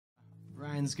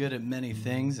Ryan's good at many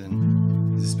things,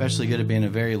 and he's especially good at being a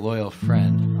very loyal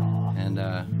friend. And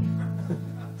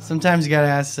sometimes you gotta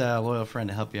ask a loyal friend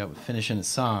to help you out with finishing a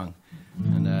song,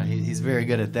 and he's very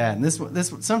good at that. And this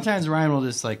sometimes Ryan will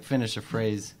just like finish a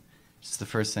phrase, just the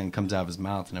first thing that comes out of his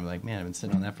mouth, and I'm like, man, I've been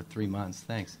sitting on that for 3 months.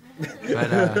 Thanks.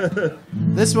 But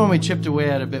this one we chipped away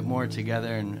at a bit more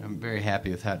together, and I'm very happy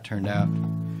with how it turned out.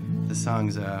 The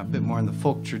song's a bit more in the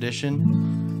folk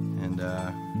tradition, and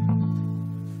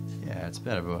yeah, it's a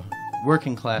bit of a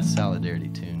working class solidarity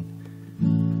tune.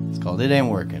 It's called It Ain't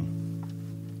Working.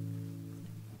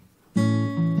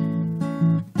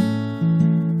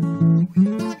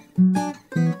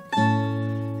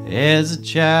 As a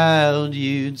child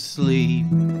you'd sleep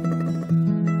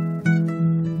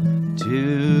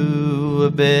to a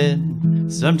bed,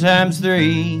 sometimes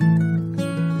 3.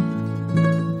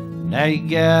 Now you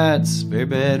got spare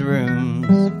bedrooms,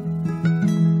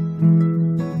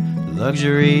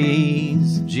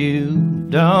 luxuries that you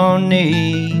don't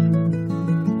need.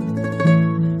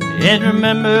 And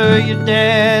remember your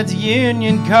dad's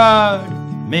union card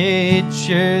made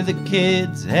sure the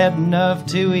kids had enough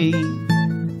to eat.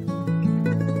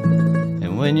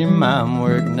 And when your mom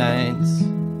worked nights,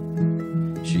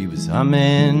 she was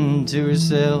humming to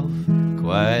herself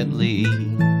quietly.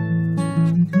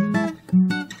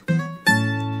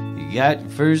 You got your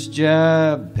first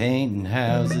job painting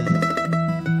houses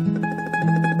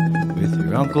with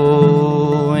your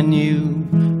uncle when you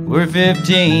were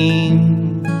 15.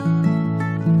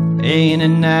 Ain't it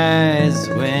nice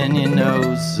when you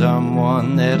know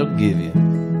someone that'll give you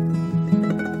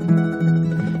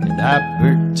an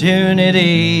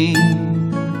opportunity?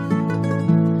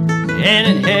 And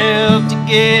it helped to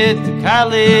get to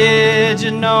college,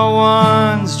 and no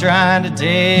one's trying to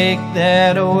take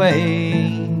that away.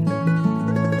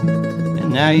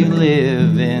 And now you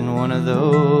live in one of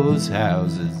those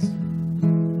houses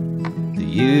that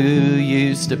you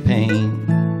used to paint.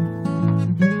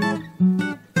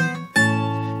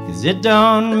 It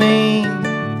don't mean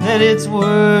that it's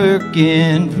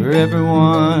working for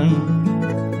everyone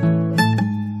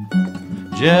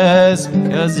just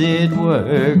because it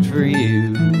worked for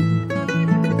you.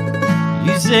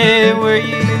 You say where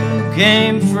you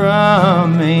came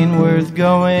from ain't worth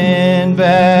going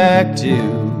back to.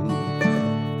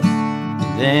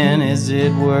 Then is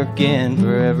it working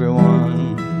for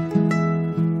everyone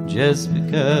just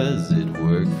because it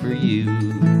worked for you?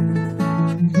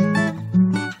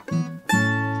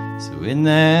 In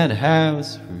that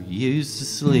house where you used to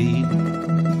sleep,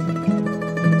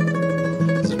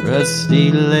 it's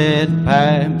rusty lead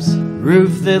pipes,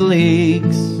 roof that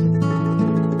leaks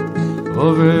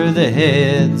over the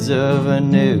heads of a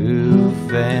new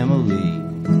family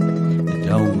that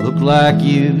don't look like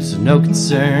you, so no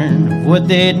concern of what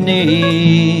they'd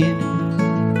need.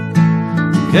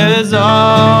 Cause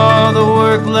all the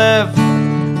work left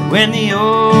when the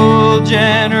old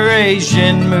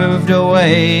generation moved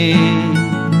away,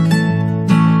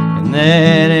 and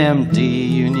that empty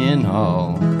union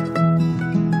hall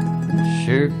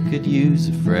sure could use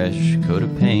a fresh coat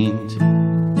of paint.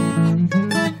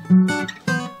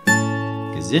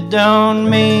 Cause it don't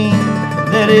mean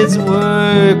that it's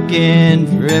working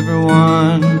for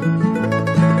everyone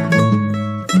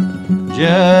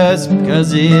just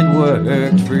because it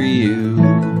worked for you.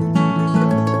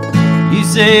 You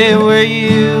say where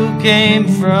you came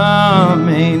from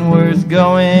ain't worth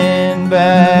going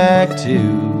back to.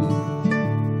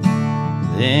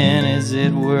 Then is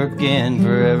it working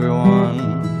for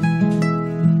everyone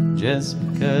just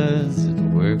because it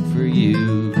worked for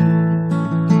you?